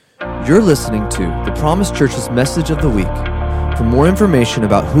You're listening to the Promise Church's Message of the Week. For more information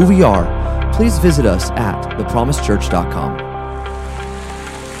about who we are, please visit us at thepromisechurch.com.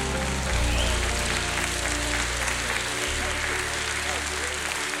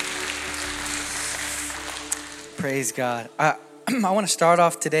 Praise God. I want to start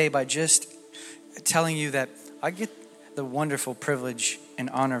off today by just telling you that I get the wonderful privilege and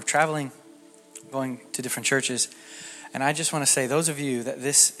honor of traveling, going to different churches. And I just want to say, those of you that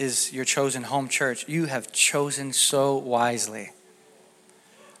this is your chosen home church, you have chosen so wisely.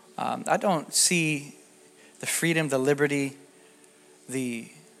 I don't see the freedom, the liberty, the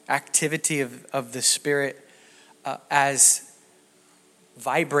activity of the Spirit as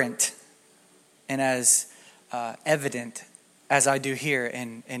vibrant and as evident as I do here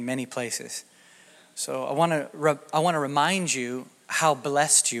in many places. So I want to remind you how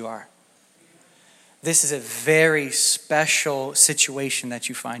blessed you are. This is a very special situation that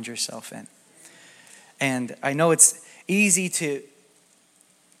you find yourself in. And I know it's easy to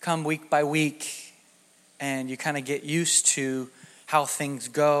come week by week and you kind of get used to how things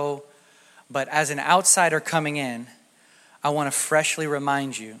go. But as an outsider coming in, I want to freshly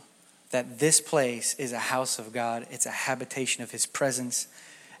remind you that this place is a house of God. It's a habitation of His presence.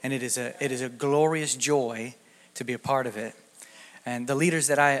 And it is a glorious joy to be a part of it. And the leaders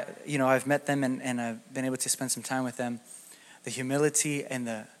that I've met them and I've been able to spend some time with them, the humility and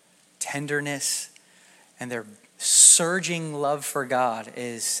the tenderness and their surging love for God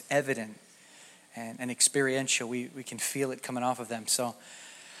is evident and experiential. We can feel it coming off of them. So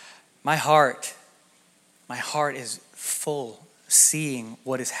my heart is full seeing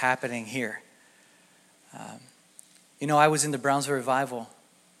what is happening here. I was in the Brownsville Revival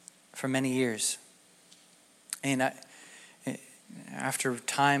for many years. And after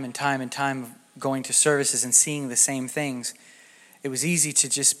time and time going to services and seeing the same things, it was easy to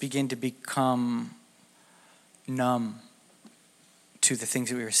just begin to become numb to the things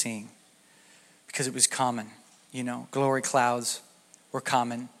that we were seeing because it was common. Glory clouds were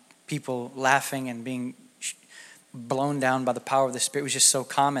common. People laughing and being blown down by the power of the Spirit was just so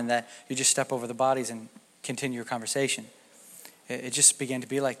common that you just step over the bodies and continue your conversation. It just began to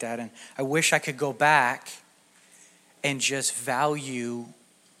be like that. And I wish I could go back and just value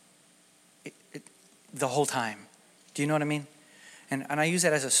it the whole time. Do you know what I mean? And I use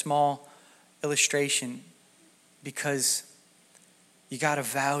that as a small illustration because you got to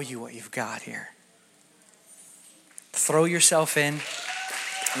value what you've got here. Throw yourself in.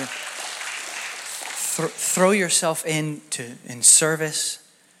 Throw yourself in service.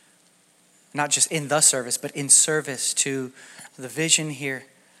 Not just in the service, but in service to the vision here,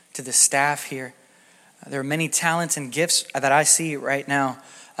 to the staff here. There are many talents and gifts that I see right now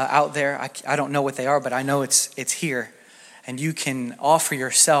out there. I don't know what they are, but I know it's here. And you can offer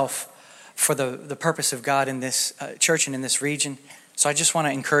yourself for the purpose of God in this church and in this region. So I just want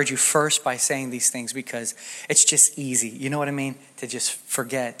to encourage you first by saying these things because it's just easy. You know what I mean? To just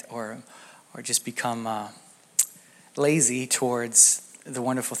forget or just become lazy towards the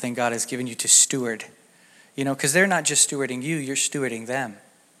wonderful thing God has given you to steward. Because they're not just stewarding you, you're stewarding them.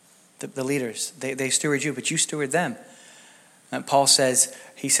 The leaders, they steward you, but you steward them. And Paul says,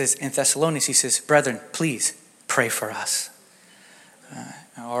 in Thessalonians, he says, brethren, please pray for us.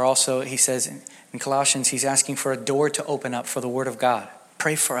 Or also, he says in Colossians, he's asking for a door to open up for the word of God.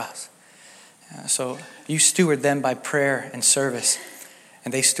 Pray for us. So you steward them by prayer and service.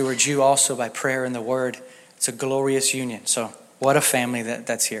 And they steward you also by prayer and the word. It's a glorious union. So what a family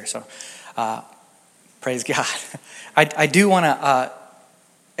that's here. So praise God. I do want to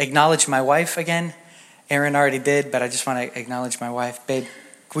acknowledge my wife again. Aaron already did, but I just want to acknowledge my wife. Babe,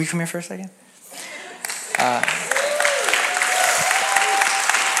 can we come here for a second?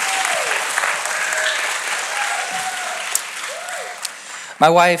 My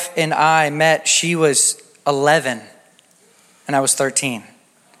wife and I met, she was 11 and I was 13.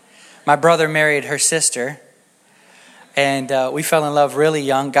 My brother married her sister and we fell in love really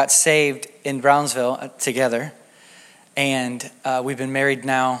young, got saved in Brownsville together. And we've been married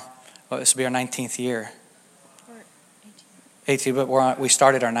now, this will be our 19th year. 18, but we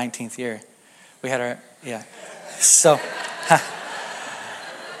started our 19th year. We had So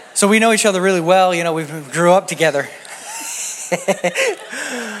we know each other really well. We grew up together.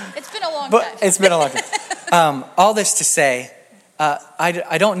 It's been a long time. It's been a long time. All this to say,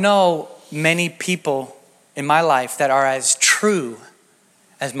 I don't know many people in my life that are as true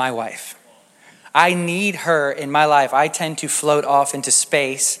as my wife. I need her in my life. I tend to float off into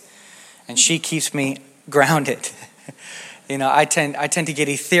space, and she keeps me grounded. I tend to get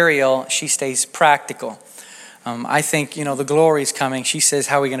ethereal. She stays practical. I think, the glory's coming. She says,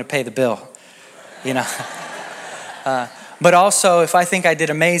 how are we going to pay the bill? But also, if I think I did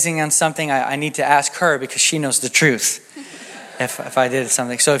amazing on something, I need to ask her because she knows the truth. If I did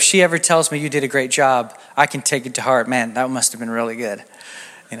something. So if she ever tells me you did a great job, I can take it to heart. Man, that must have been really good.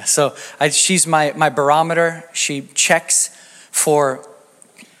 So she's my barometer. She checks for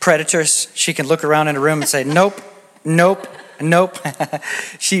predators. She can look around in a room and say, nope, nope, nope.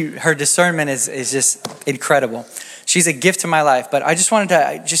 Her discernment is just incredible. She's a gift to my life. But I just wanted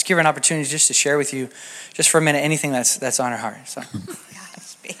to just give her an opportunity just to share with you, just for a minute, anything that's on her heart. So.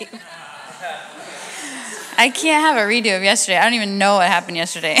 I can't have a redo of yesterday. I don't even know what happened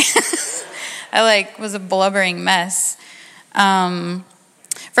yesterday. I was a blubbering mess.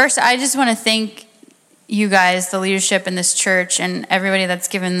 First, I just want to thank you guys, the leadership in this church, and everybody that's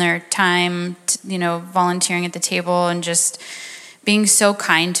given their time, volunteering at the table and just being so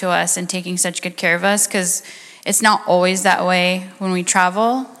kind to us and taking such good care of us, because it's not always that way when we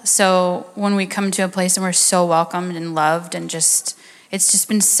travel. So when we come to a place and we're so welcomed and loved, and it's just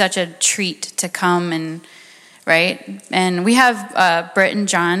been such a treat to come right? And we have Britt and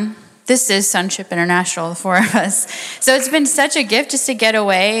John. This is Sonship International, the four of us. So it's been such a gift just to get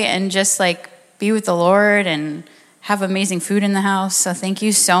away and just be with the Lord and have amazing food in the house. So thank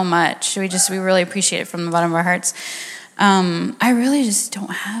you so much. We really appreciate it from the bottom of our hearts. I really just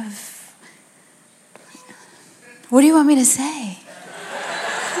don't have... What do you want me to say?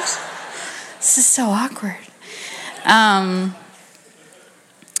 This is so awkward.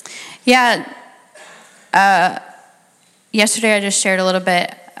 Yesterday I just shared a little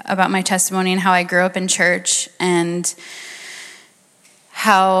bit about my testimony and how I grew up in church and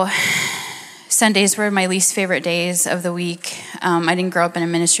how Sundays were my least favorite days of the week. I didn't grow up in a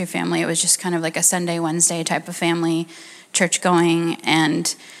ministry family. It was just kind of like a Sunday, Wednesday type of family, church going.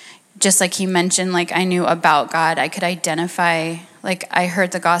 And just like he mentioned, I knew about God. I could identify, I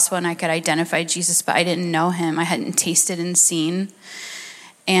heard the gospel and I could identify Jesus, but I didn't know him. I hadn't tasted and seen.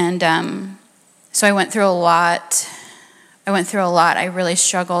 And so I went through a lot. I really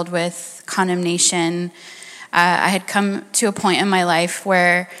struggled with condemnation. I had come to a point in my life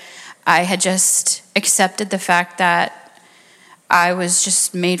where I had just accepted the fact that I was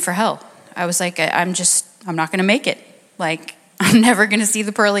just made for hell. I was like, I'm not going to make it. I'm never going to see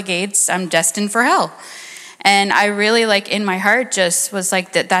the pearly gates. I'm destined for hell. And I really, in my heart, just was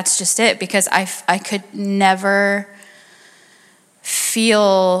like, that's just it. Because I could never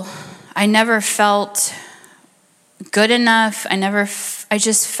I never felt good enough. I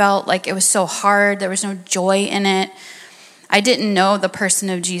just felt like it was so hard. There was no joy in it. I didn't know the person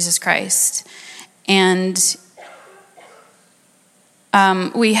of Jesus Christ. And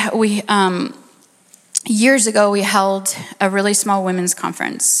years ago, we held a really small women's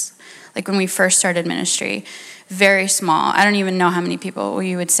conference, when we first started ministry. Very small. I don't even know how many people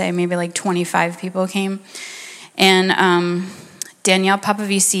you would say, maybe 25 people came. And Danielle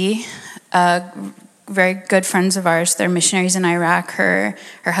Papavici, very good friends of ours, they're missionaries in Iraq, her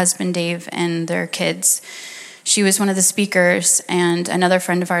husband Dave and their kids. She was one of the speakers, and another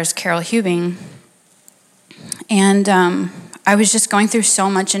friend of ours, Carol Hubing. And I was just going through so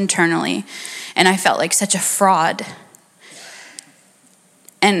much internally, and I felt like such a fraud.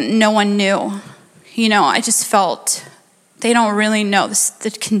 And no one knew. I just felt they don't really know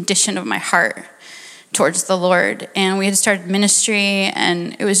the condition of my heart towards the Lord. And we had started ministry,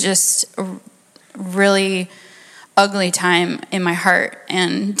 and it was just a really ugly time in my heart.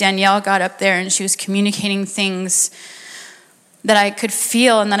 And Danielle got up there, and she was communicating things that I could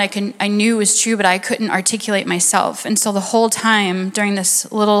feel and that I knew was true, but I couldn't articulate myself. And so the whole time during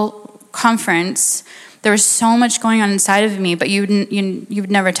this little conference, there was so much going on inside of me, but you would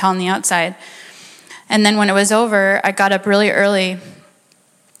never tell on the outside. And then when it was over, I got up really early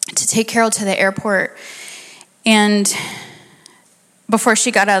to take Carol to the airport. And before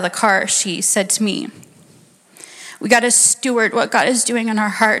she got out of the car, she said to me, "We got to steward what God is doing in our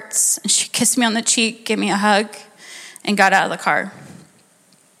hearts." And she kissed me on the cheek, gave me a hug, and got out of the car.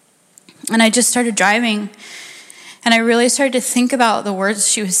 And I just started driving, and I really started to think about the words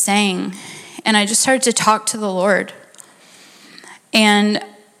she was saying. And I just started to talk to the Lord. And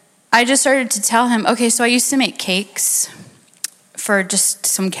I just started to tell him, okay, so I used to make cakes for just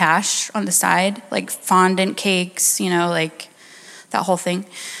some cash on the side, fondant cakes, that whole thing.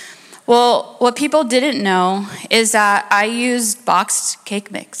 Well, what people didn't know is that I used boxed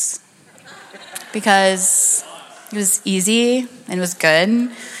cake mix because it was easy and it was good.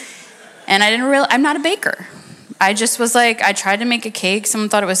 And I'm not a baker. I just was I tried to make a cake. Someone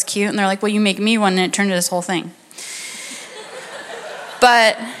thought it was cute, and they're like, well, you make me one, and it turned into this whole thing.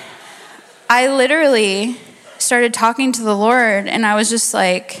 But I literally started talking to the Lord, and I was just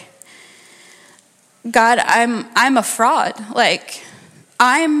like, God, I'm a fraud. Like,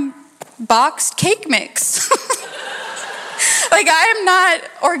 I'm boxed cake mix. Like, I am not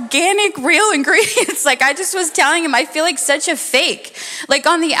organic, real ingredients. Like, I just was telling him, I feel like such a fake. Like,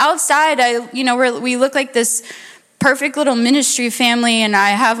 on the outside, we look like this perfect little ministry family, and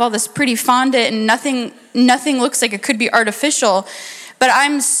I have all this pretty fondant, and nothing looks like it could be artificial. But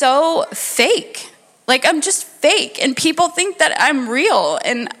I'm so fake. Like, I'm just fake, and people think that I'm real.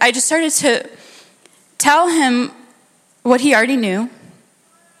 And I just started to tell him what he already knew.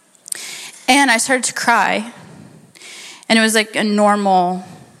 And I started to cry. And it was like a normal,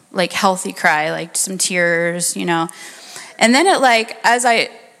 like healthy cry, like some tears, And then as I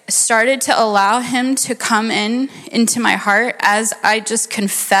started to allow him to come into my heart, as I just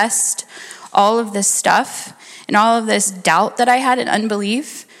confessed all of this stuff and all of this doubt that I had and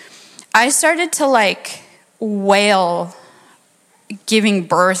unbelief, I started to wail, giving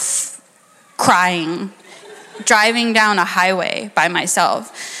birth, crying, driving down a highway by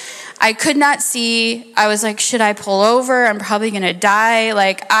myself. I could not see. I was like, should I pull over? I'm probably going to die.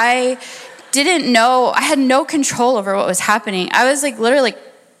 Like, I didn't know. I had no control over what was happening. I was literally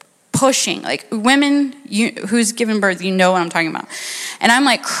pushing. Like, women who's given birth, you know what I'm talking about. And I'm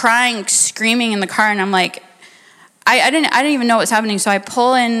crying, screaming in the car, and I'm like, I didn't even know what was happening. So I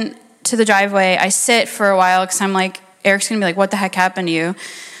pull in to the driveway. I sit for a while because I'm like, Eric's going to be like, what the heck happened to you?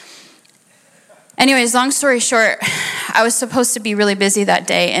 Anyways, long story short, I was supposed to be really busy that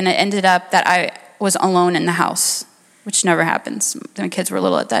day, and it ended up that I was alone in the house, which never happens. My kids were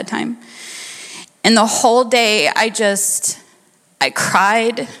little at that time. And the whole day, I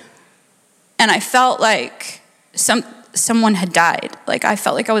cried, and I felt like someone had died. Like, I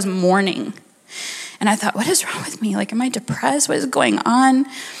felt like I was mourning. And I thought, what is wrong with me? Like, am I depressed? What is going on?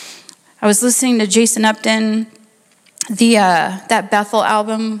 I was listening to Jason Upton, that Bethel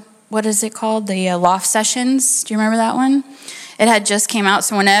album. What is it called? The Loft Sessions. Do you remember that one? It had just came out.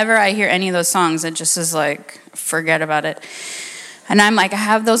 So whenever I hear any of those songs, it just is like, forget about it. And I'm like, I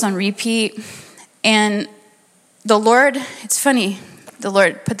have those on repeat. And the Lord, it's funny, the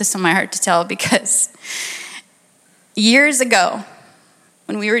Lord put this on my heart to tell, because years ago,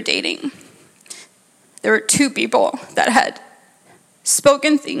 when we were dating, there were two people that had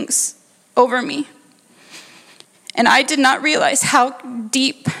spoken things over me. And I did not realize how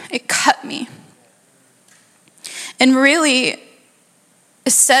deep it cut me. And really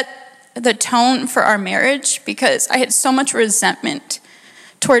set the tone for our marriage, because I had so much resentment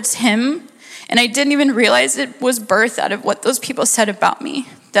towards him. And I didn't even realize it was birthed out of what those people said about me,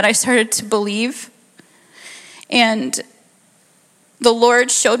 that I started to believe. And the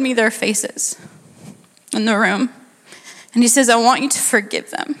Lord showed me their faces in the room. And he says, I want you to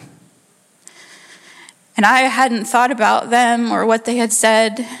forgive them. And I hadn't thought about them or what they had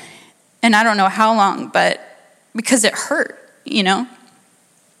said, and I don't know how long, but because it hurt,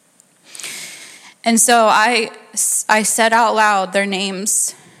 And so I said out loud their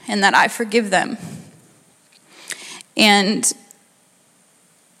names and that I forgive them. And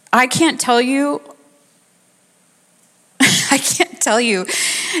I can't tell you,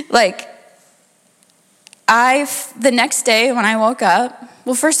 the next day when I woke up,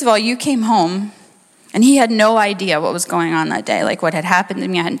 well, first of all, you came home. And he had no idea what was going on that day, like what had happened to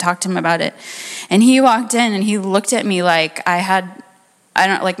me. I hadn't talked to him about it. And he walked in and he looked at me like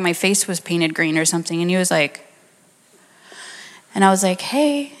my face was painted green or something. And he was like, and I was like,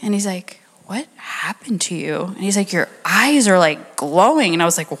 hey. And he's like, what happened to you? And he's like, your eyes are glowing. And I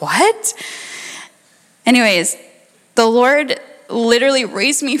was like, what? Anyways, the Lord literally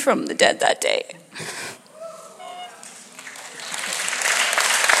raised me from the dead that day.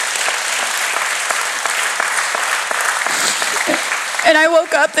 And I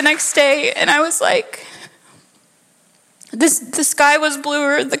woke up the next day and I was like, the sky was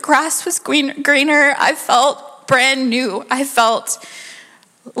bluer, the grass was greener. I felt brand new. I felt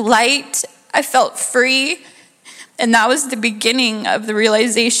light. I felt free. And that was the beginning of the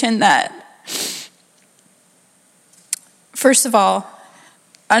realization that, first of all,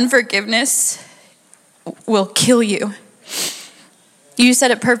 unforgiveness will kill you. You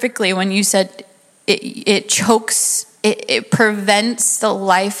said it perfectly when you said it chokes. It prevents the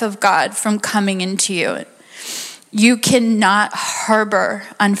life of God from coming into you. You cannot harbor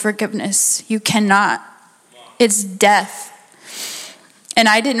unforgiveness. You cannot. It's death. And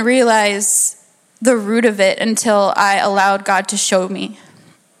I didn't realize the root of it until I allowed God to show me.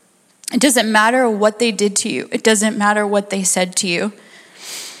 It doesn't matter what they did to you. It doesn't matter what they said to you.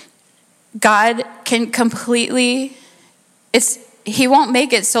 God can completely, he won't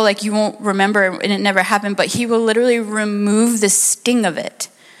make it so like you won't remember and it never happened, but he will literally remove the sting of it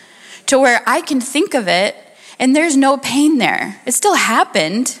to where I can think of it and there's no pain there. It still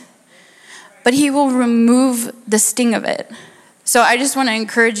happened, but he will remove the sting of it. So I just want to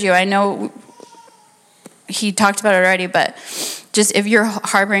encourage you. I know he talked about it already, but just if you're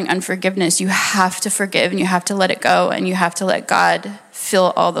harboring unforgiveness, you have to forgive and you have to let it go and you have to let God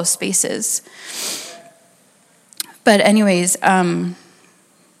fill all those spaces. But anyways,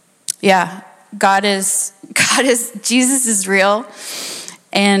 Jesus is real,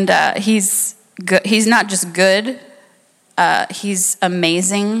 and he's good. He's not just good, he's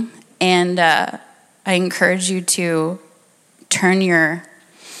amazing, and I encourage you to turn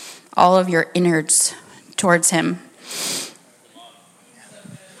all of your innards towards him.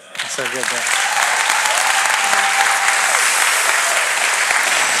 That's so good, bro.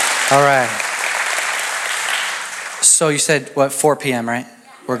 All right. So you said, 4 p.m., right?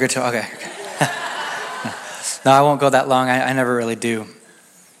 We're good to, okay. No, I won't go that long. I never really do.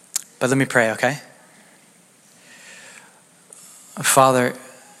 But let me pray, okay? Father,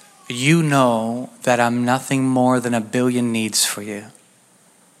 you know that I'm nothing more than a billion needs for you.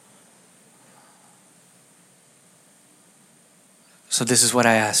 So this is what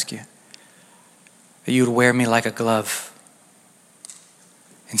I ask you. That you would wear me like a glove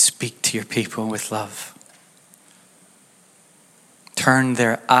and speak to your people with love. Turn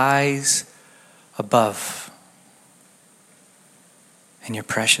their eyes above. In your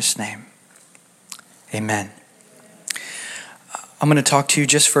precious name. Amen. I'm going to talk to you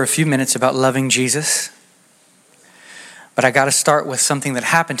just for a few minutes about loving Jesus. But I got to start with something that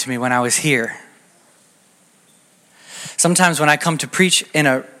happened to me when I was here. Sometimes when I come to preach in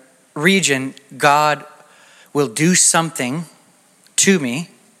a region, God will do something to me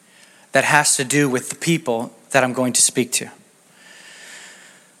that has to do with the people that I'm going to speak to.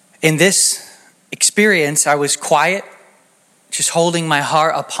 In this experience, I was quiet, just holding my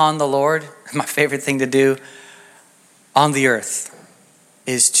heart upon the Lord. My favorite thing to do on the earth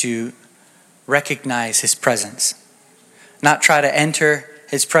is to recognize his presence. Not try to enter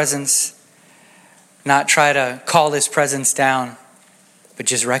his presence, not try to call his presence down, but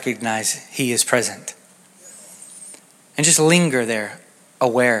just recognize he is present. And just linger there,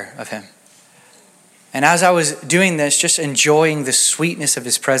 aware of him. And as I was doing this, just enjoying the sweetness of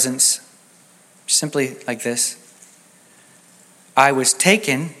his presence, simply like this, I was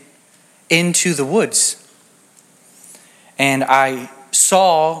taken into the woods. And I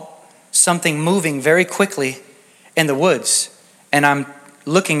saw something moving very quickly in the woods. And I'm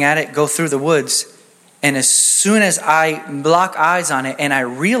looking at it go through the woods. And as soon as I lock eyes on it and I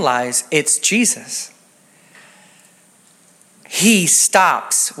realize it's Jesus, he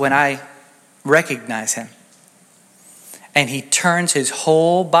stops when I recognize him. And he turns his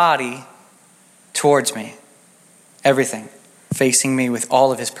whole body towards me. Everything. Facing me with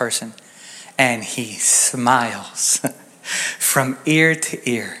all of his person. And he smiles from ear to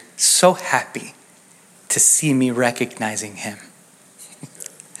ear. So happy to see me recognizing him.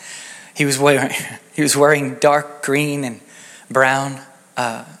 He was wearing dark green and brown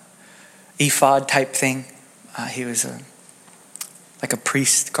ephod type thing. He was like a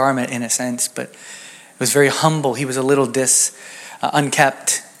priest garment in a sense, but it was very humble. He was a little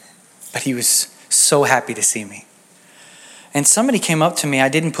unkept, but he was so happy to see me. And somebody came up to me, I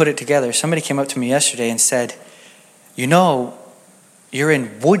didn't put it together. Somebody came up to me yesterday and said, "You know, you're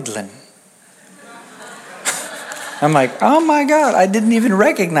in Woodland." I'm like, oh my God, I didn't even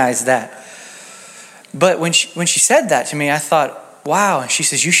recognize that. But when she said that to me, I thought, wow. And she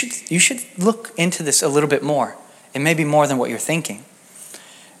says, you should look into this a little bit more. It may be more than what you're thinking.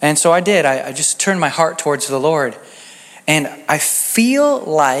 And so I did. I just turned my heart towards the Lord. And I feel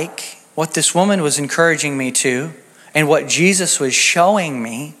like what this woman was encouraging me to, and what Jesus was showing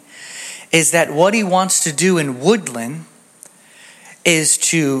me, is that what he wants to do in Woodland is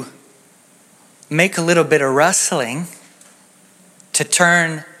to make a little bit of wrestling to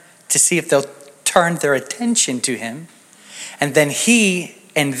see if they'll turn their attention to him. And then he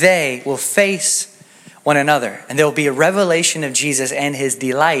and they will face one another. And there will be a revelation of Jesus and his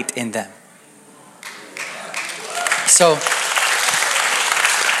delight in them. So,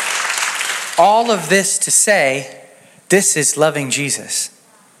 all of this to say, this is loving Jesus.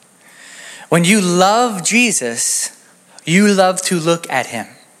 When you love Jesus, you love to look at him.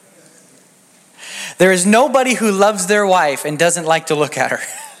 There is nobody who loves their wife and doesn't like to look at her.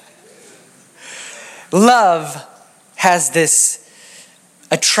 Love has this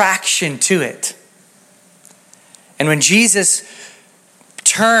attraction to it. And when Jesus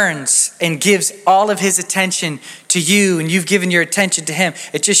turns and gives all of his attention to you and you've given your attention to him,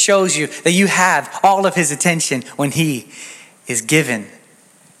 it just shows you that you have all of his attention when he is given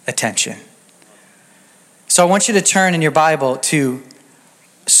attention. So I want you to turn in your Bible to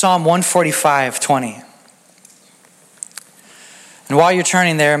Psalm 145:20. And while you're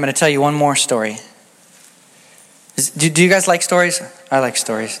turning there, I'm going to tell you one more story. Do you guys like stories? I like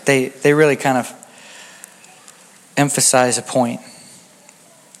stories. They really kind of emphasize a point.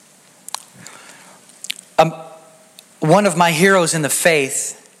 One of my heroes in the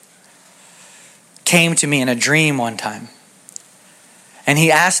faith came to me in a dream one time. And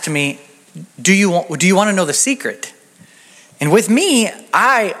he asked me, do you want to know the secret? And with me,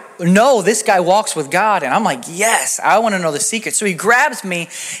 I know this guy walks with God. And I'm like, yes, I want to know the secret. So he grabs me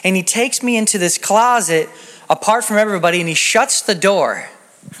and he takes me into this closet apart from everybody and he shuts the door.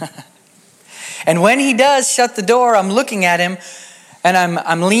 And when he does shut the door, I'm looking at him and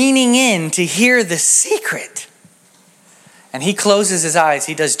I'm leaning in to hear the secret. And he closes his eyes.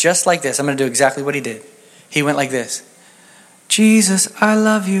 He does just like this. I'm going to do exactly what he did. He went like this. Jesus, I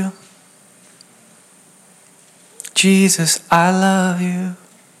love you. Jesus, I love you.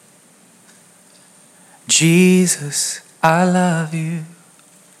 Jesus, I love you.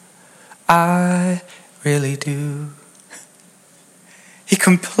 I really do. He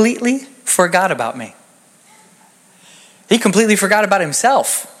completely forgot about me. He completely forgot about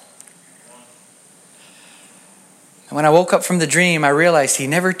himself. And when I woke up from the dream, I realized he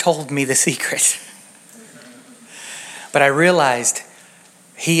never told me the secret. But I realized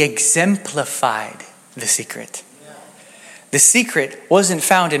he exemplified the secret. The secret wasn't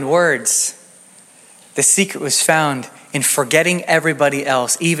found in words. The secret was found in forgetting everybody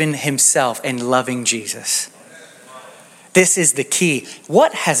else, even himself, and loving Jesus. This is the key.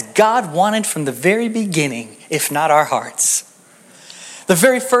 What has God wanted from the very beginning, if not our hearts? The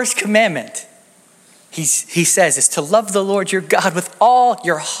very first commandment, he says, is to love the Lord your God with all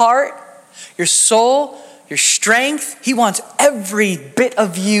your heart, your soul, your strength. He wants every bit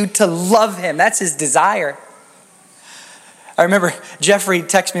of you to love him. That's his desire. I remember Jeffrey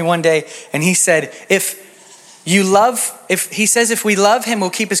texted me one day and he said, if we love him, we'll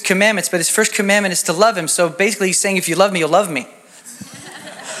keep his commandments, but his first commandment is to love him. So basically he's saying, if you love me, you'll love me.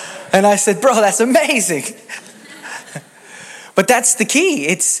 And I said, bro, that's amazing. But that's the key.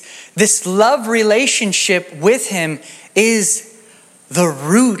 It's this love relationship with him is the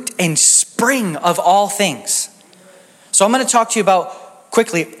root and spring of all things. So I'm going to talk to you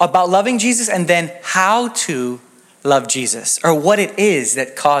quickly about loving Jesus and then how to love Jesus, or what it is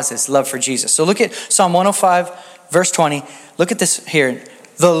that causes love for Jesus. So look at Psalm 105, verse 20. Look at this here.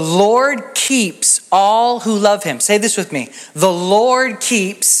 The Lord keeps all who love him. Say this with me. The Lord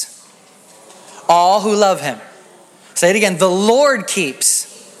keeps all who love him. Say it again. The Lord keeps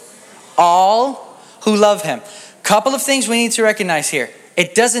all who love him. Couple of things we need to recognize here.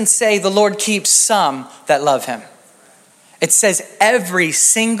 It doesn't say the Lord keeps some that love him. It says every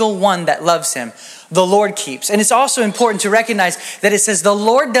single one that loves him, the Lord keeps. And it's also important to recognize that it says the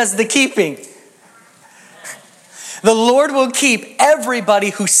Lord does the keeping. The Lord will keep everybody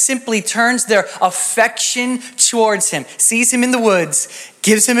who simply turns their affection towards him, sees him in the woods,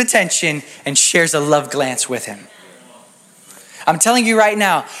 gives him attention, and shares a love glance with him. I'm telling you right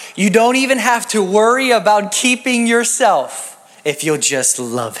now, you don't even have to worry about keeping yourself if you'll just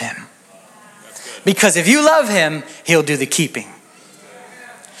love him. Because if you love him, he'll do the keeping.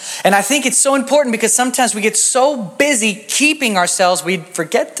 And I think it's so important because sometimes we get so busy keeping ourselves, we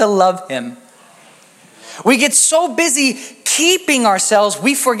forget to love him. We get so busy keeping ourselves,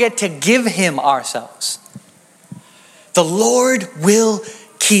 we forget to give him ourselves. The Lord will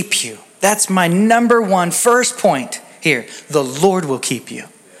keep you. That's my number one first point here. The Lord will keep you.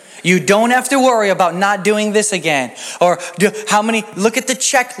 You don't have to worry about not doing this again. Or look at the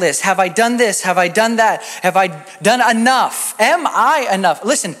checklist. Have I done this? Have I done that? Have I done enough? Am I enough?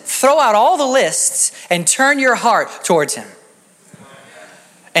 Listen, throw out all the lists and turn your heart towards him.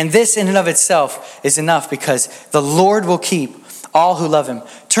 And this in and of itself is enough because the Lord will keep all who love him.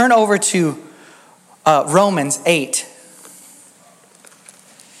 Turn over to Romans 8.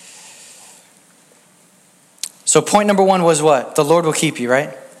 So point number one was what? The Lord will keep you,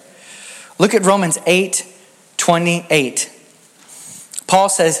 right? Look at Romans 8:28. Paul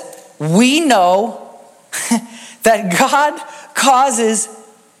says, we know that God causes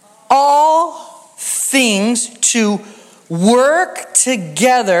all things to work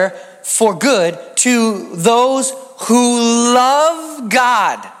together for good to those who love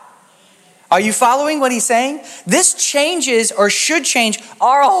God. Are you following what he's saying? This changes or should change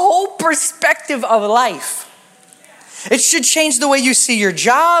our whole perspective of life. It should change the way you see your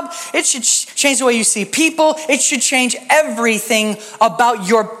job. It should change the way you see people. It should change everything about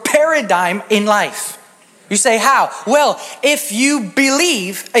your paradigm in life. You say, how? Well, if you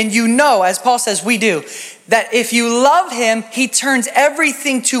believe and you know, as Paul says we do, that if you love him, he turns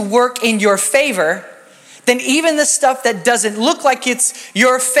everything to work in your favor, then even the stuff that doesn't look like it's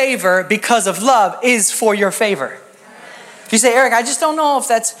your favor because of love is for your favor. You say, Eric, I just don't know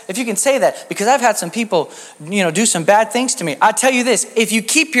if you can say that, because I've had some people, do some bad things to me. I tell you this, if you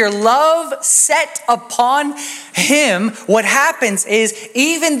keep your love set upon him, what happens is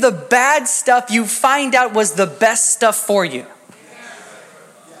even the bad stuff you find out was the best stuff for you.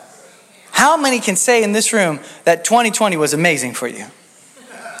 How many can say in this room that 2020 was amazing for you?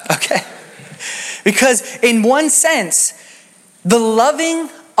 Okay. Because in one sense, the loving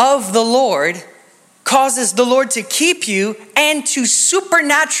of the Lord causes the Lord to keep you and to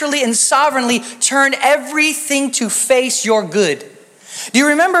supernaturally and sovereignly turn everything to face your good. Do you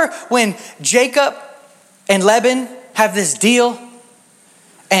remember when Jacob and Laban have this deal?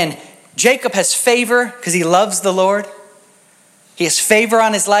 And Jacob has favor because he loves the Lord. He has favor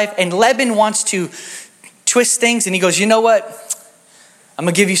on his life. And Laban wants to twist things. And he goes, you know what? I'm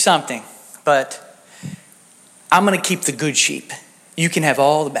going to give you something. But I'm going to keep the good sheep. You can have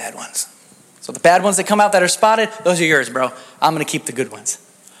all the bad ones. So the bad ones that come out that are spotted, those are yours, bro. I'm going to keep the good ones.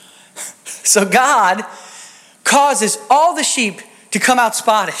 So God causes all the sheep to come out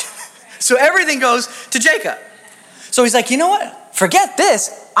spotted. So everything goes to Jacob. So he's like, you know what? Forget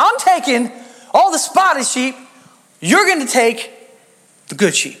this. I'm taking all the spotted sheep. You're going to take the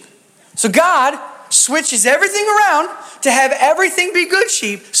good sheep. So God switches everything around to have everything be good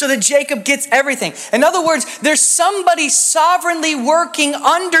sheep so that Jacob gets everything. In other words, there's somebody sovereignly working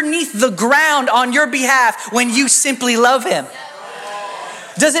underneath the ground on your behalf when you simply love him.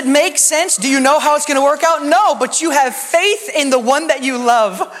 Does it make sense? Do you know how it's going to work out? No, but you have faith in the one that you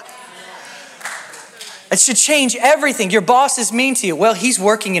love. It should change everything. Your boss is mean to you. Well, he's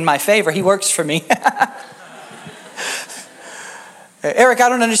working in my favor. He works for me. Eric, I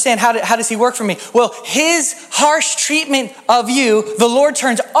don't understand. How does he work for me? Well, his harsh treatment of you, the Lord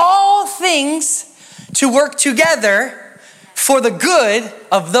turns all things to work together for the good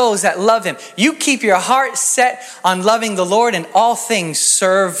of those that love him. You keep your heart set on loving the Lord, and all things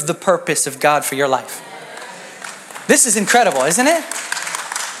serve the purpose of God for your life. This is incredible, isn't it?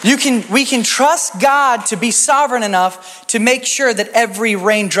 We can trust God to be sovereign enough to make sure that every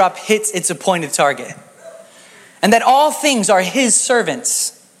raindrop hits its appointed target. And that all things are his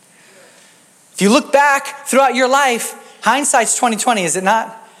servants. If you look back throughout your life, hindsight's 2020, is it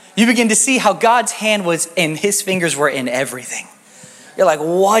not? You begin to see how God's hand was and his fingers were in everything. You're like,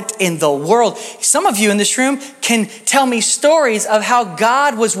 what in the world? Some of you in this room can tell me stories of how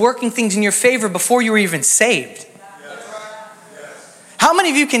God was working things in your favor before you were even saved. How many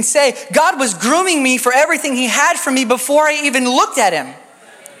of you can say, God was grooming me for everything he had for me before I even looked at him?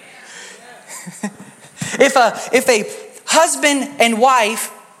 If a husband and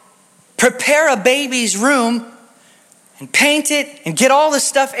wife prepare a baby's room and paint it and get all the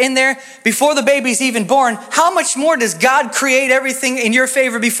stuff in there before the baby's even born, how much more does God create everything in your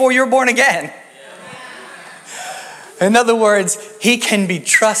favor before you're born again? In other words, he can be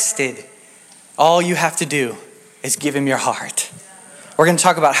trusted. All you have to do is give him your heart. We're going to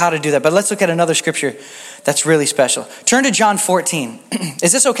talk about how to do that, but let's look at another scripture that's really special. Turn to John 14.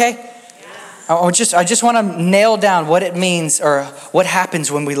 Is this okay? I just want to nail down what it means or what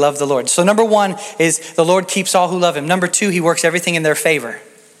happens when we love the Lord. So number one is the Lord keeps all who love him. Number two, he works everything in their favor.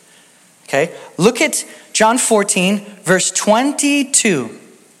 Okay, look at John 14, verse 22.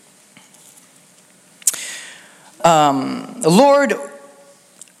 Lord,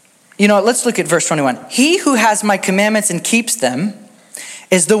 let's look at verse 21. He who has my commandments and keeps them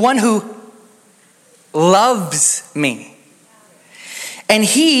is the one who loves me. And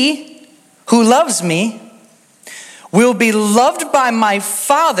he who loves me will be loved by my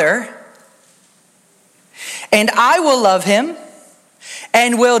Father, and I will love him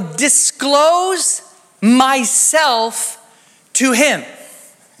and will disclose myself to him.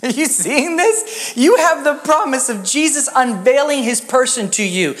 Are you seeing this? You have the promise of Jesus unveiling his person to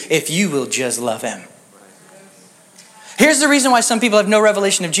you if you will just love him. Here's the reason why some people have no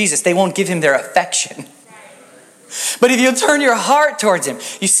revelation of Jesus. They won't give him their affection. But if you'll turn your heart towards him,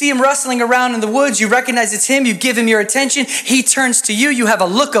 you see him rustling around in the woods, you recognize it's him, you give him your attention, he turns to you, you have a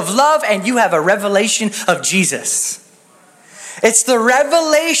look of love, and you have a revelation of Jesus. It's the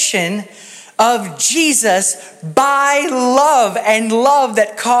revelation of Jesus by love, and love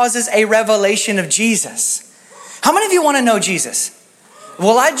that causes a revelation of Jesus. How many of you want to know Jesus?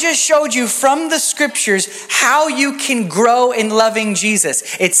 Well, I just showed you from the scriptures how you can grow in loving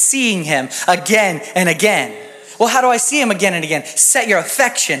Jesus. It's seeing him again and again. Well, how do I see him again and again? Set your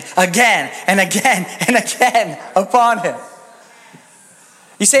affection again and again and again upon him.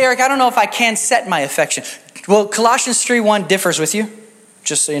 You say, Eric, I don't know if I can set my affection. Well, Colossians 3:1 differs with you,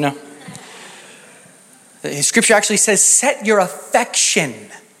 just so you know. The scripture actually says, set your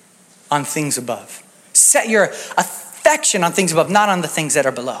affection on things above. Set your affection on things above, not on the things that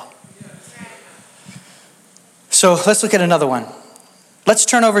are below. So let's look at another one. Let's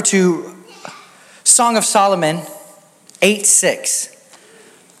turn over to Song of Solomon 8:6.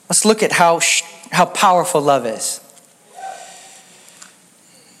 Let's look at how powerful love is.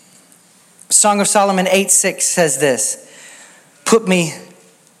 Song of Solomon 8:6 says this: put me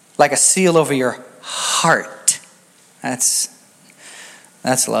like a seal over your heart. That's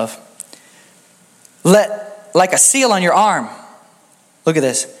love. Like a seal on your arm. Look at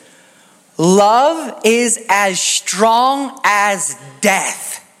this. Love is as strong as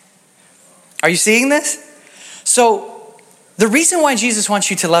death. Are you seeing this? So the reason why Jesus wants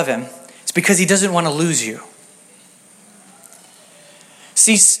you to love him is because he doesn't want to lose you.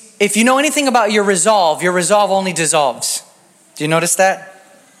 See, if you know anything about your resolve only dissolves. Do you notice that?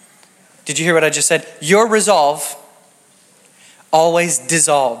 Did you hear what I just said? Your resolve always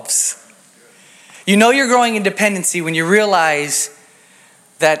dissolves. You know you're growing in dependency when you realize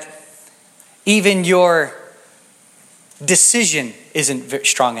that even your decision isn't very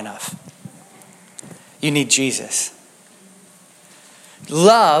strong enough. You need Jesus.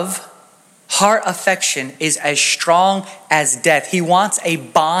 Love, heart affection is as strong as death. He wants a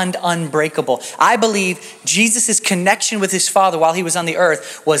bond unbreakable. I believe Jesus' connection with his Father while he was on the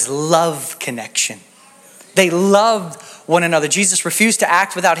earth was love connection. They loved one another. Jesus refused to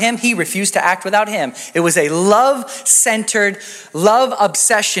act without him. He refused to act without him. It was a love-centered, love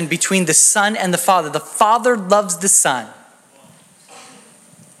obsession between the Son and the Father. The Father loves the Son.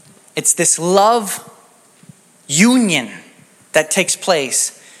 It's this love union that takes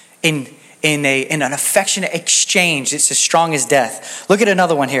place in an affectionate exchange. It's as strong as death. Look at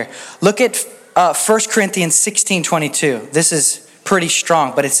another one here. Look at 1 Corinthians 16:22. This is pretty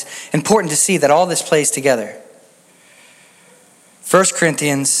strong, but it's important to see that all this plays together. 1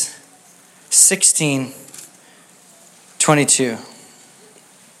 Corinthians 16:22.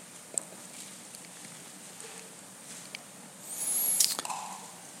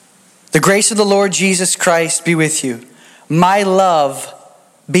 The grace of the Lord Jesus Christ be with you. My love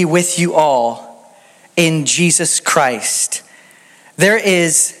be with you all in Jesus Christ. Look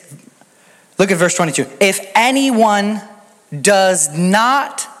at verse 22. If anyone does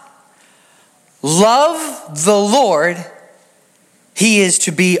not love the Lord, he is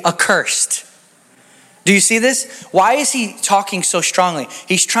to be accursed. Do you see this? Why is he talking so strongly?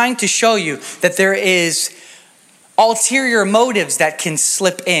 He's trying to show you that there is ulterior motives that can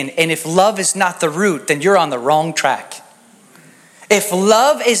slip in. And if love is not the root, then you're on the wrong track. If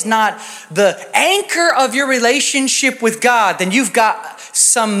love is not the anchor of your relationship with God, then you've got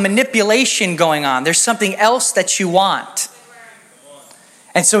some manipulation going on. There's something else that you want.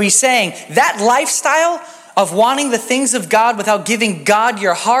 And so he's saying that lifestyle of wanting the things of God without giving God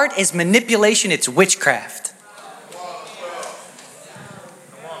your heart is manipulation. It's witchcraft.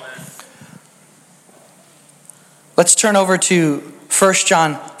 Let's turn over to 1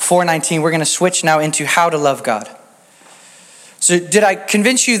 John 4:19. We're going to switch now into how to love God. So did I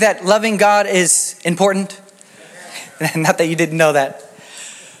convince you that loving God is important? Not that you didn't know that.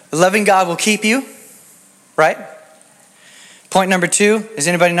 Loving God will keep you, right? Point number 2, does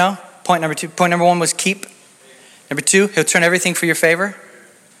anybody know? Point number 2. Point number 1 was keep. Number 2, he'll turn everything for your favor.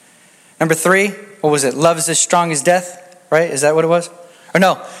 Number 3, what was it? Love is as strong as death, right? Is that what it was? Or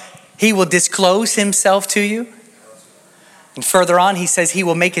no, he will disclose himself to you. And further on, he says he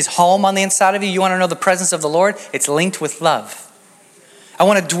will make his home on the inside of you. You want to know the presence of the Lord? It's linked with love. I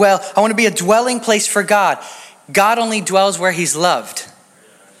want to be a dwelling place for God. God only dwells where he's loved.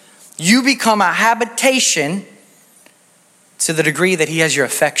 You become a habitation to the degree that he has your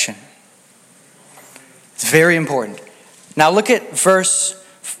affection. It's very important. Now look at verse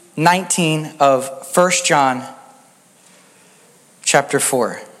 19 of 1 John chapter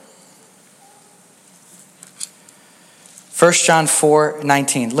 4. 1 John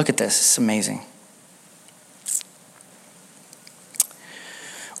 4:19. Look at this. It's amazing.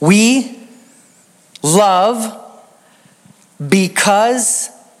 We love because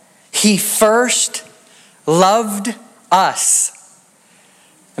he first loved us.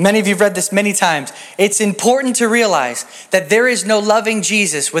 And many of you have read this many times. It's important to realize that there is no loving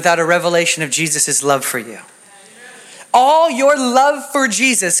Jesus without a revelation of Jesus' love for you. All your love for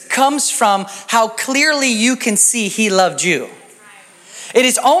Jesus comes from how clearly you can see he loved you. It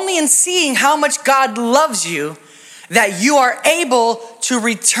is only in seeing how much God loves you that you are able to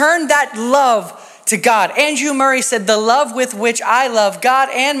return that love to God. Andrew Murray said, the love with which I love God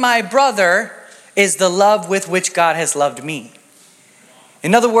and my brother is the love with which God has loved me.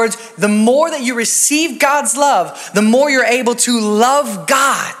 In other words, the more that you receive God's love, the more you're able to love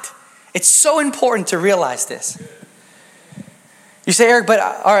God. It's so important to realize this. You say, Eric, but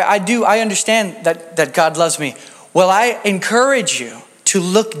all right, I understand that God loves me. Well, I encourage you to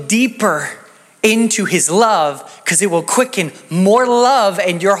look deeper into his love, because it will quicken more love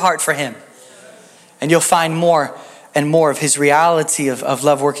in your heart for him. And you'll find more and more of his reality of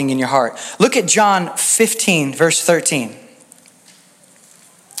love working in your heart. Look at John 15, verse 13.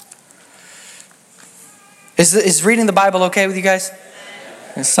 Is reading the Bible okay with you guys?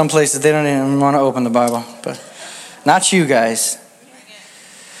 In some places they don't even want to open the Bible, but not you guys.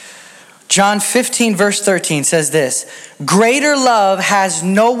 John 15 verse 13 says this, greater love has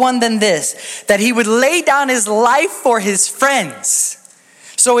no one than this, that he would lay down his life for his friends.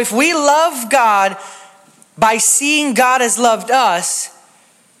 So if we love God by seeing God has loved us,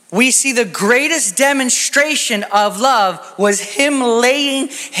 we see the greatest demonstration of love was him laying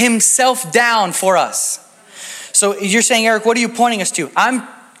himself down for us. So you're saying, Eric, what are you pointing us to? I'm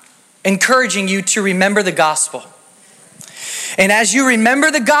encouraging you to remember the gospel. And as you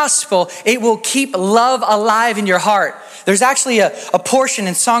remember the gospel, it will keep love alive in your heart. There's actually a portion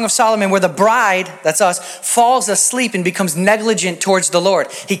in Song of Solomon where the bride, that's us, falls asleep and becomes negligent towards the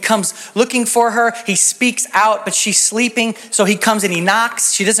Lord. He comes looking for her. He speaks out, but she's sleeping. So he comes and he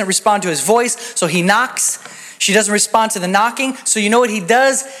knocks. She doesn't respond to his voice, so he knocks. She doesn't respond to the knocking. So you know what he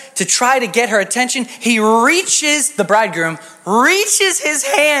does to try to get her attention? He the bridegroom reaches his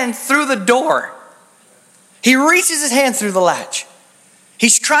hand through the door. He reaches his hand through the latch.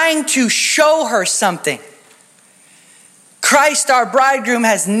 He's trying to show her something. Christ, our bridegroom,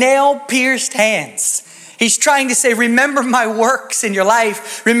 has nail-pierced hands. He's trying to say, remember my works in your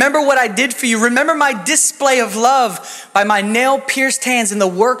life. Remember what I did for you. Remember my display of love by my nail-pierced hands and the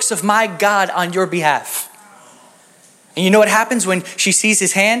works of my God on your behalf. And you know what happens when she sees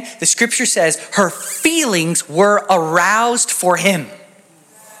his hand? The scripture says her feelings were aroused for him.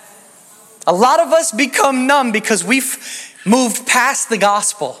 A lot of us become numb because we've moved past the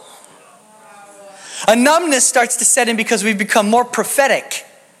gospel. A numbness starts to set in because we've become more prophetic.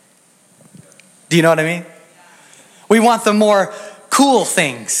 Do you know what I mean? We want the more cool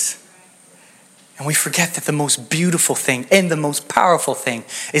things. And we forget that the most beautiful thing and the most powerful thing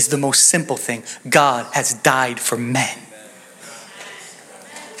is the most simple thing. God has died for men.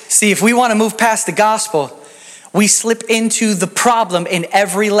 See, if we want to move past the gospel, we slip into the problem in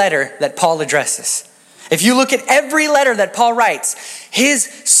every letter that Paul addresses. If you look at every letter that Paul writes, his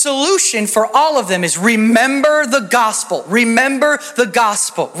solution for all of them is remember the gospel, remember the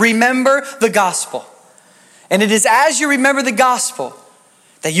gospel, remember the gospel. And it is as you remember the gospel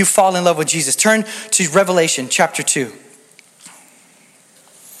that you fall in love with Jesus. Turn to Revelation chapter 2.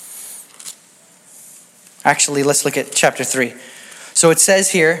 Actually, let's look at chapter 3. So it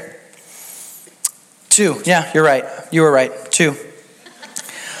says here, 2. Yeah, you're right. You were right. 2.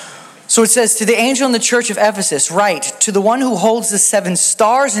 So it says, to the angel in the church of Ephesus, write, to the one who holds the 7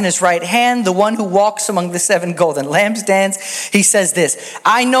 stars in his right hand, the one who walks among the 7 golden lampstands, he says this,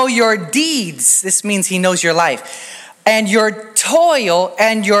 I know your deeds. This means he knows your life. And your toil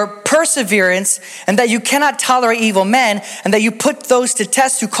and your perseverance, and that you cannot tolerate evil men, and that you put those to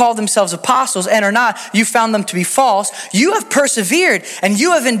test who call themselves apostles and are not. You found them to be false. You have persevered, and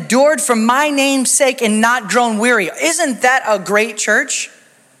you have endured for my name's sake and not grown weary. Isn't that a great church?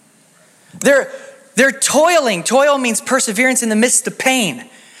 They're toiling. Toil means perseverance in the midst of pain.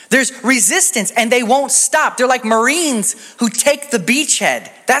 There's resistance, and they won't stop. They're like Marines who take the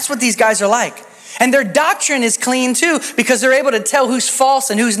beachhead. That's what these guys are like. And their doctrine is clean too, because they're able to tell who's false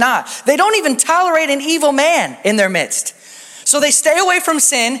and who's not. They don't even tolerate an evil man in their midst. So they stay away from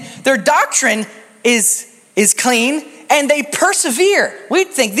sin. Their doctrine is clean, and they persevere. We'd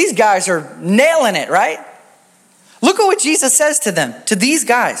think these guys are nailing it, right? Look at what Jesus says to them, to these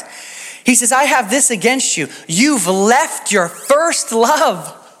guys. He says, I have this against you. You've left your first love,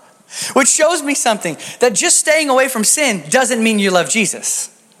 which shows me something, that just staying away from sin doesn't mean you love Jesus.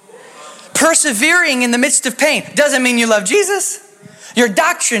 Persevering in the midst of pain doesn't mean you love Jesus. Your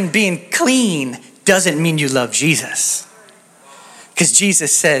doctrine being clean doesn't mean you love Jesus. Because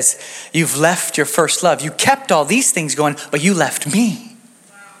Jesus says, you've left your first love. You kept all these things going, but you left me.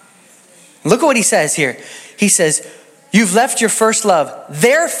 Look at what he says here. He says, you've left your first love.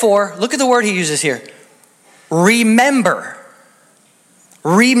 Therefore, look at the word he uses here. remember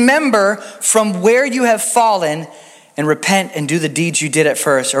from where you have fallen and repent and do the deeds you did at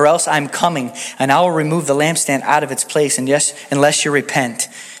first, or else I'm coming and I will remove the lampstand out of its place, and yes, unless you repent.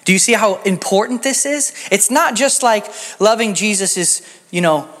 Do you see how important this is? It's not just like loving Jesus is,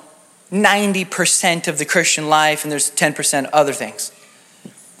 90% of the Christian life and there's 10% other things.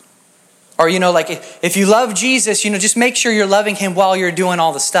 Or, like if you love Jesus, just make sure you're loving him while you're doing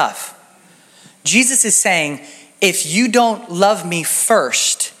all the stuff. Jesus is saying, if you don't love me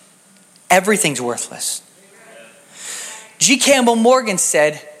first, everything's worthless. G. Campbell Morgan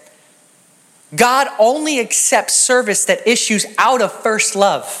said, God only accepts service that issues out of first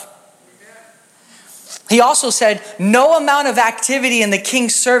love. He also said, no amount of activity in the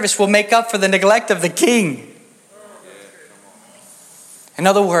king's service will make up for the neglect of the king. In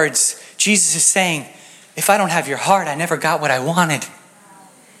other words, Jesus is saying, if I don't have your heart, I never got what I wanted.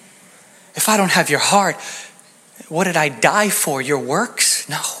 If I don't have your heart, what did I die for? Your works?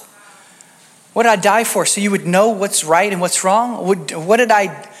 No. What did I die for? So you would know what's right and what's wrong? What did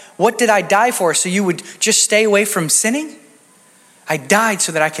I die for? So you would just stay away from sinning? I died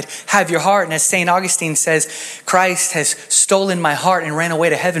so that I could have your heart. And as St. Augustine says, Christ has stolen my heart and ran away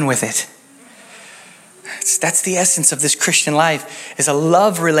to heaven with it. That's the essence of this Christian life, is a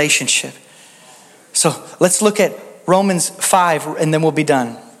love relationship. So let's look at Romans 5 and then we'll be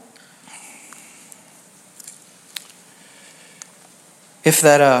done. If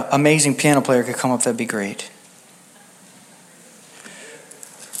that amazing piano player could come up, that'd be great.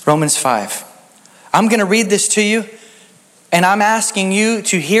 Romans 5. I'm going to read this to you, and I'm asking you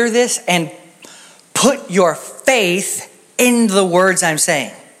to hear this and put your faith in the words I'm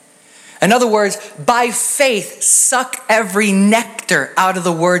saying. In other words, by faith, suck every nectar out of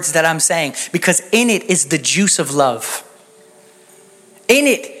the words that I'm saying, because in it is the juice of love. In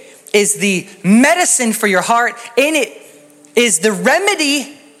it is the medicine for your heart. In it is the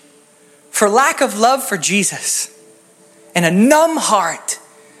remedy for lack of love for Jesus and a numb heart.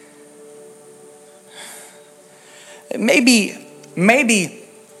 Maybe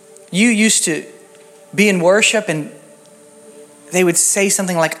you used to be in worship and they would say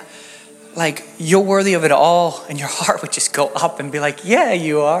something like you're worthy of it all, and your heart would just go up and be like, yeah,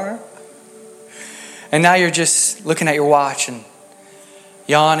 you are. And now you're just looking at your watch and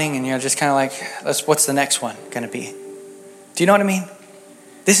yawning, and you're just kind of like, what's the next one going to be? Do you know what I mean?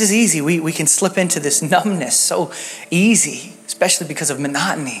 This is easy. We can slip into this numbness so easy, especially because of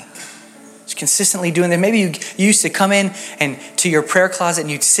monotony. Just consistently doing that. Maybe you used to come in and to your prayer closet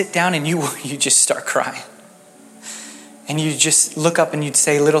and you'd sit down and you just start crying. And you just look up and you'd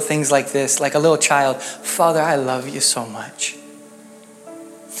say little things like this, like a little child, Father, I love you so much.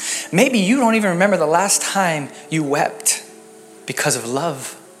 Maybe you don't even remember the last time you wept because of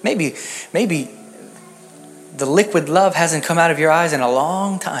love. Maybe the liquid love hasn't come out of your eyes in a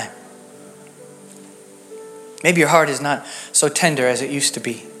long time. Maybe your heart is not so tender as it used to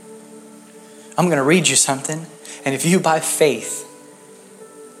be. I'm going to read you something, and if you by faith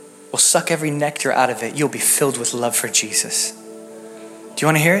will suck every nectar out of it, you'll be filled with love for Jesus. Do you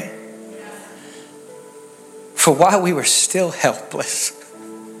want to hear it? For while we were still helpless,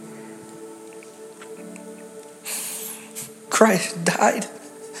 Christ died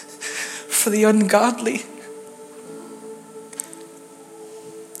for the ungodly.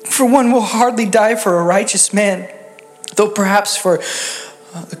 For one will hardly die for a righteous man, though perhaps for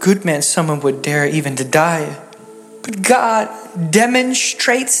a good man someone would dare even to die. But God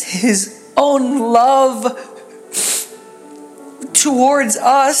demonstrates his own love towards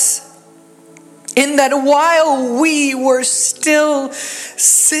us in that while we were still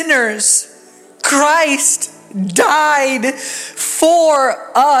sinners, Christ died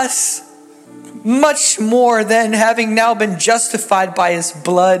for us. Much more than, having now been justified by his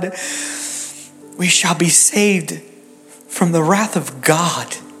blood, we shall be saved from the wrath of God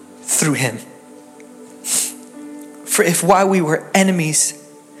through him. For if while we were enemies,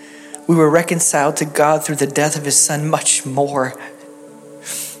 we were reconciled to God through the death of his Son, much more,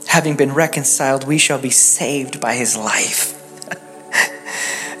 having been reconciled, we shall be saved by his life.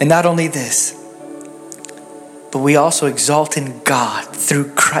 And not only this, but we also exalt in God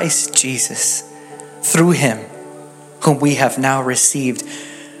through Christ Jesus, through him whom we have now received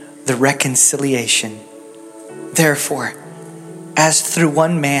the reconciliation. Therefore, as through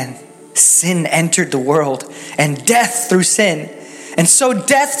one man sin entered the world, and death through sin, and so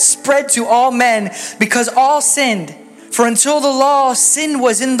death spread to all men because all sinned. For until the law, sin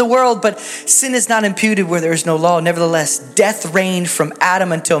was in the world, but sin is not imputed where there is no law. Nevertheless, death reigned from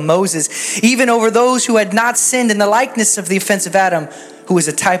Adam until Moses, even over those who had not sinned, in the likeness of the offense of Adam, who is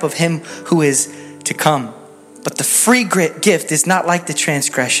a type of him who is to come. But the free gift is not like the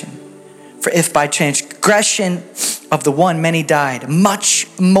transgression. For if by transgression of the one many died, much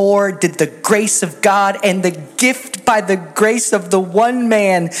more did the grace of God and the gift by the grace of the one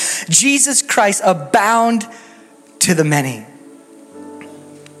man, Jesus Christ, abound to the many.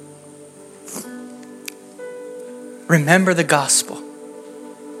 Remember the gospel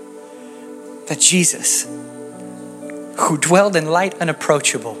that Jesus, who dwelled in light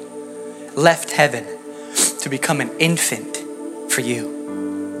unapproachable, left heaven to become an infant for you.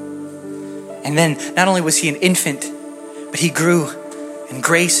 And then not only was he an infant, but he grew in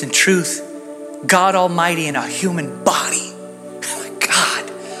grace and truth. God Almighty in a human body.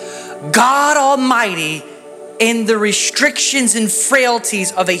 God Almighty in the restrictions and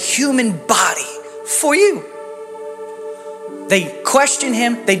frailties of a human body for you. They question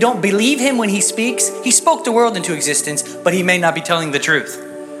him. They don't believe him when he speaks. He spoke the world into existence, but he may not be telling the truth.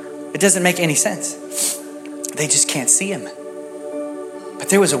 It doesn't make any sense. They just can't see him. But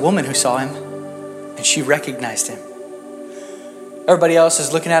there was a woman who saw him, and she recognized him. Everybody else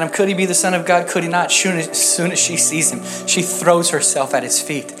is looking at him. Could he be the Son of God? Could he not? As soon as she sees him, she throws herself at his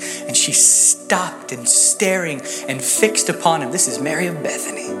feet, and she stopped and staring and fixed upon him. This is Mary of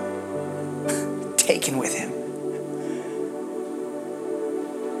Bethany, taken with him.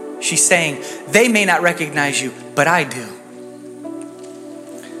 She's saying, they may not recognize you, but I do.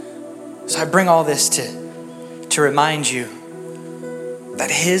 So I bring all this to remind you that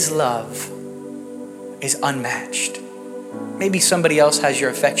his love is unmatched. Maybe somebody else has your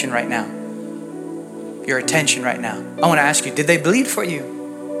affection right now, your attention right now. I want to ask you, did they bleed for you?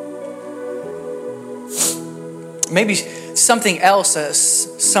 Maybe something else,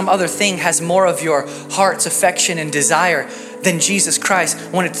 some other thing has more of your heart's affection and desire than Jesus Christ. I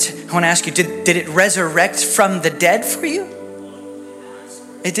want to ask you, did it resurrect from the dead for you?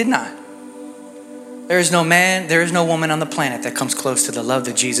 It did not. There is no man, there is no woman on the planet that comes close to the love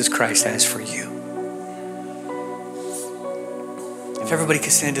that Jesus Christ has for you. If everybody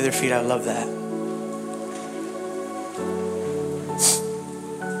could stand to their feet, I love that.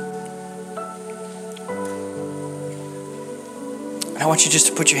 And I want you just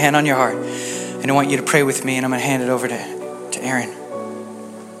to put your hand on your heart. And I want you to pray with me, and I'm going to hand it over to Aaron.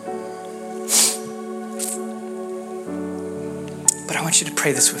 But I want you to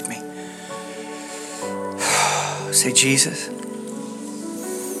pray this with me. Say, Jesus,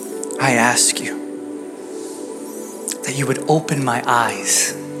 I ask you that you would open my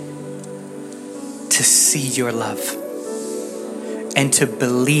eyes to see your love and to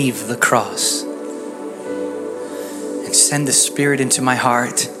believe the cross, and send the Spirit into my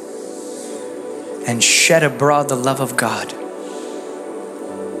heart and shed abroad the love of God.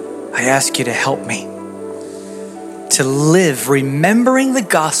 I ask you to help me to live remembering the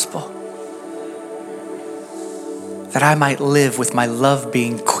gospel, that I might live with my love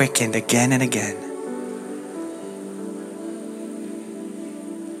being quickened again and again.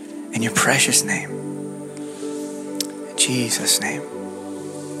 In your precious name. In Jesus' name.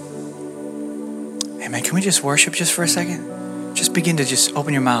 Amen. Can we just worship just for a second? Just begin to just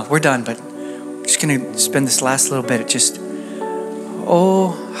open your mouth. We're done, but we're just going to spend this last little bit just,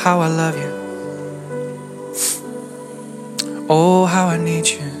 oh, how I love you. Oh, how I need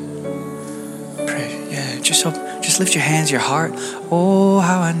you. Pray. Yeah, just lift your hands, your heart. Oh,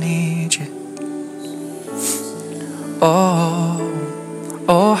 how I need you. Oh,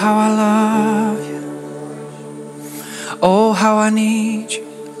 how I love you. Oh, how I need you.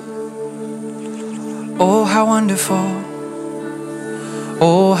 Oh, how wonderful.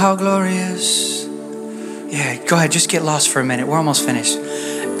 Oh, how glorious. Yeah, go ahead, just get lost for a minute. We're almost finished.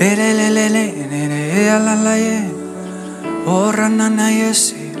 Oh,